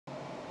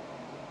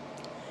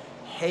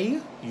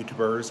Hey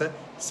YouTubers,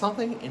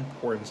 something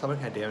important, something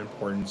kind of damn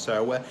important.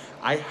 So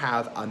I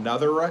have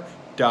another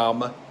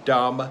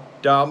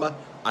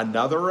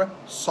another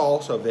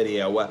salsa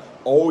video.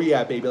 Oh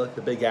yeah, baby, like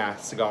the big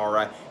ass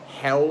cigar.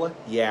 Hell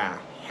yeah,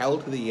 hell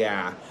to the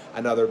yeah.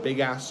 Another big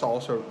ass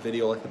salsa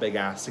video like the big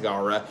ass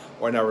cigar,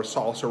 or another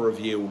salsa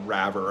review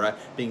rather,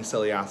 being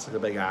silly ass like the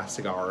big ass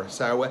cigar.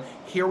 So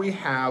here we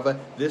have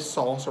this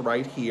salsa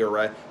right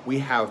here. We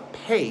have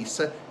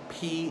Pace,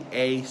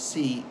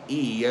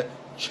 P-A-C-E,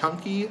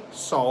 Chunky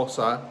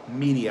Salsa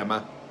Medium.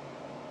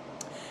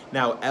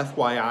 Now,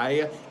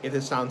 FYI, if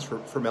this sounds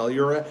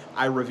familiar,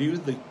 I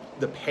reviewed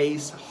the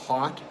Pace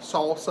Hot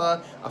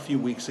Salsa a few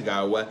weeks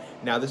ago.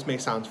 Now, this may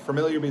sound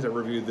familiar because I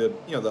reviewed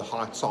the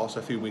hot salsa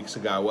a few weeks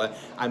ago.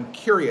 I'm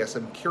curious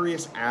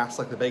ass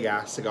like the big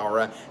ass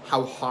cigar,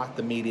 how hot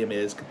the medium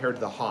is compared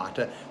to the hot.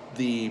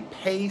 The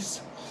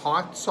Pace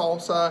Hot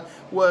Salsa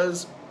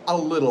was a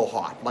little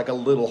hot, like a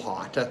little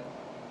hot.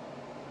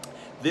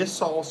 This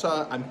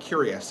salsa, I'm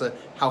curious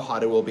how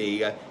hot it will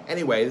be.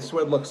 Anyway, this is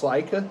what it looks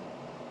like.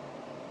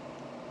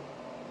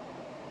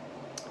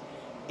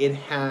 It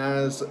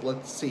has,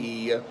 let's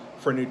see,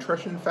 for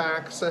nutrition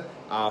facts,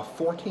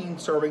 14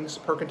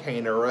 servings per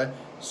container,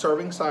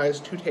 serving size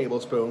 2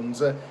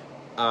 tablespoons,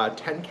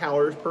 10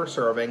 calories per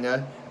serving,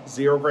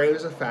 0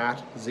 grams of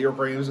fat, 0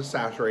 grams of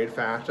saturated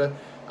fat,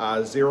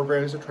 0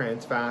 grams of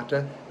trans fat,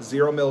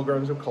 0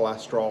 milligrams of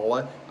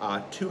cholesterol,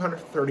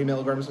 230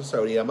 milligrams of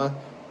sodium,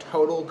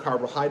 total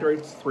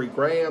carbohydrates 3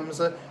 grams,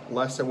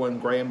 less than 1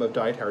 gram of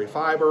dietary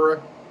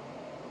fiber,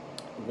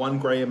 1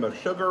 gram of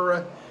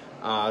sugar,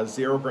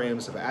 0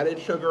 grams of added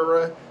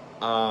sugar,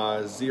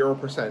 0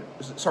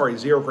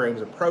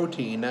 grams of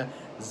protein,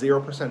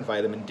 0%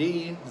 vitamin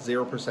D,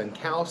 0%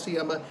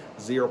 calcium,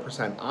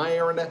 0%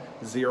 iron,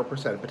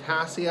 0%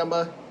 potassium.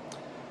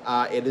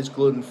 It is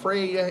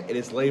gluten-free. It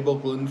is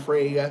labeled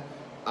gluten-free.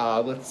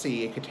 Let's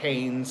see, it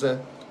contains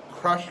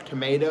crushed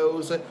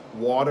tomatoes,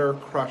 water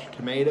crushed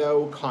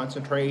tomato,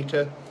 concentrate,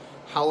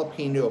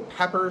 jalapeno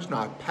peppers,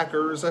 not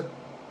peckers,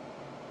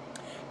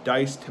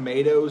 diced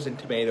tomatoes and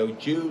tomato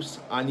juice,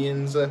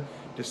 onions,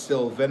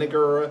 distilled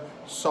vinegar,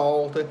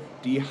 salt,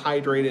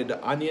 dehydrated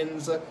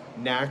onions,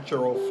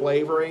 natural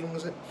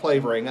flavoring,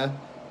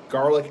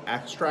 garlic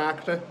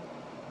extract. So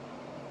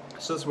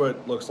this is what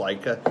it looks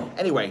like.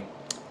 Anyway,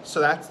 so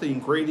that's the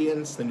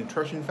ingredients, the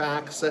nutrition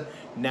facts.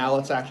 Now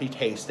let's actually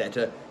taste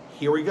it.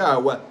 Here we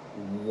go.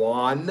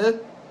 1,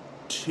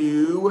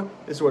 2,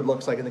 this is what it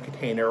looks like in the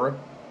container.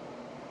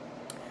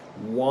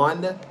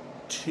 1,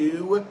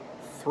 2,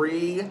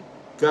 3,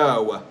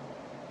 go.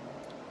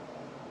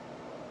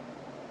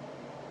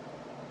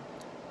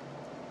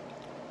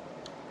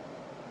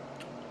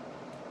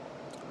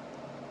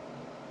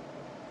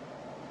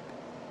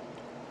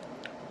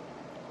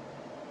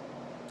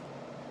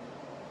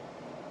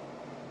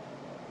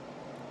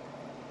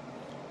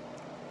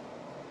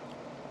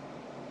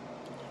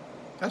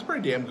 That's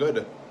pretty damn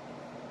good.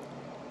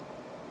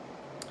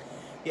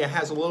 Yeah, it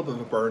has a little bit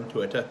of a burn to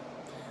it, a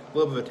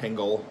little bit of a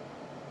tingle.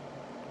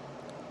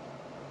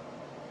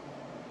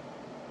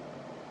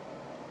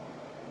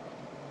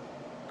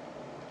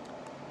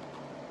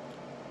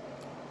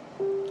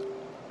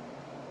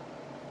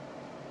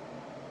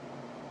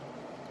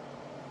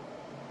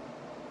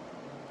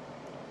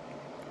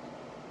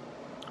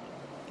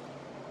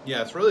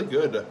 Yeah, it's really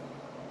good.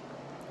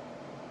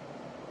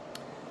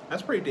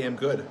 That's pretty damn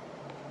good.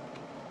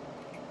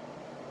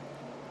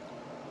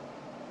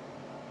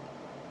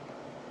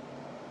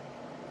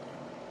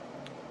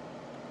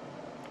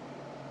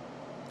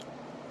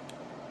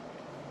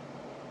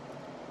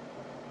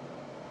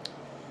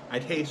 I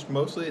taste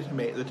mostly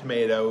the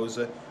tomatoes,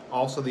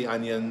 also the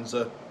onions,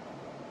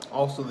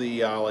 also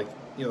the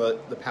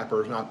the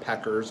peppers, not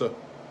peckers.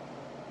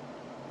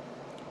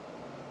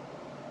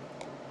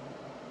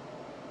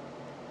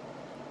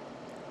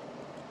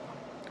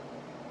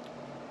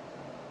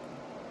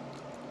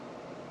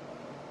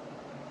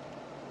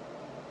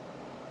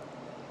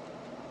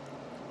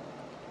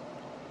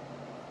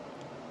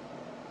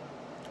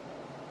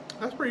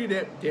 That's pretty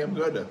damn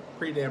good,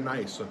 pretty damn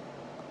nice.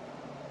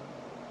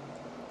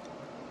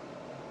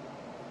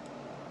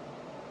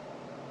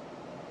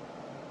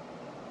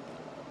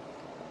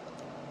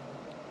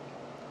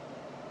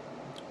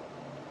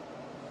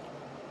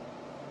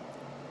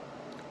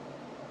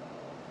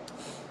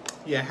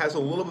 Yeah, it has a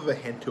little bit of a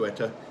hint to it,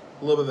 a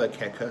little bit of a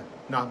kick,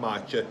 not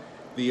much.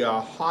 The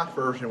hot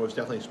version was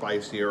definitely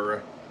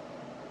spicier.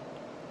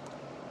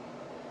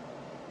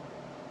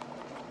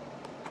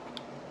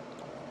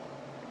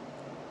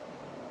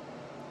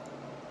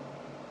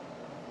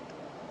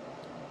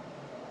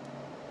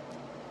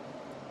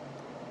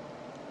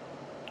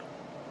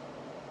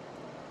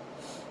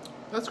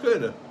 That's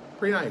good,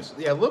 pretty nice.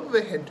 Yeah, a little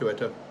bit of a hint to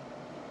it.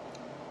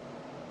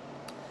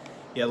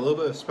 Yeah, a little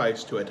bit of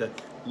spice to it.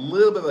 A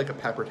little bit like a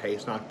pepper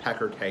taste, not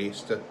pecker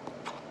taste.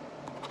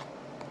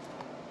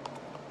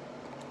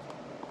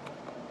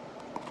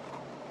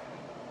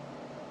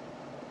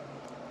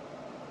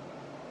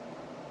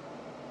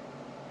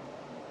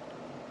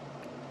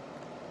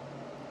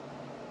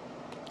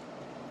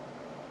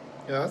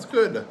 Yeah, that's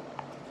good.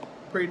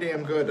 Pretty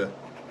damn good.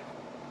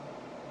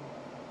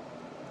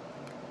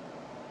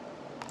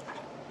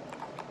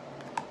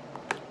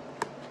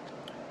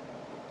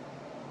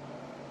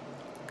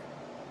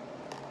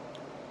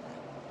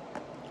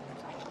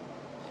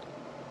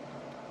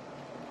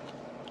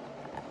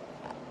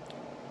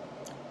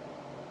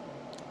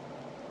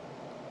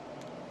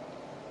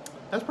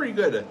 That's pretty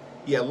good.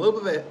 Yeah, a little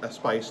bit of a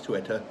spice to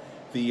it.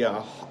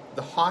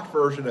 The hot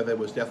version of it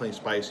was definitely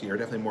spicier,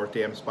 definitely more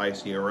damn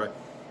spicier.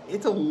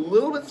 It's a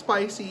little bit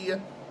spicy,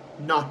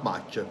 not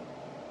much.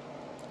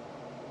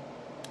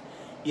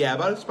 Yeah,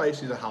 about as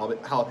spicy as a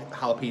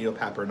jalapeno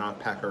pepper, not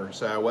pecker.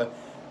 So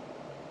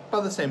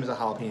about the same as a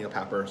jalapeno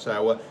pepper.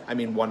 So I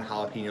mean one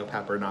jalapeno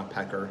pepper, not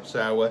pecker.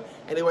 So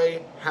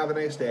anyway, have a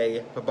nice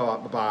day. Bye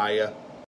bye.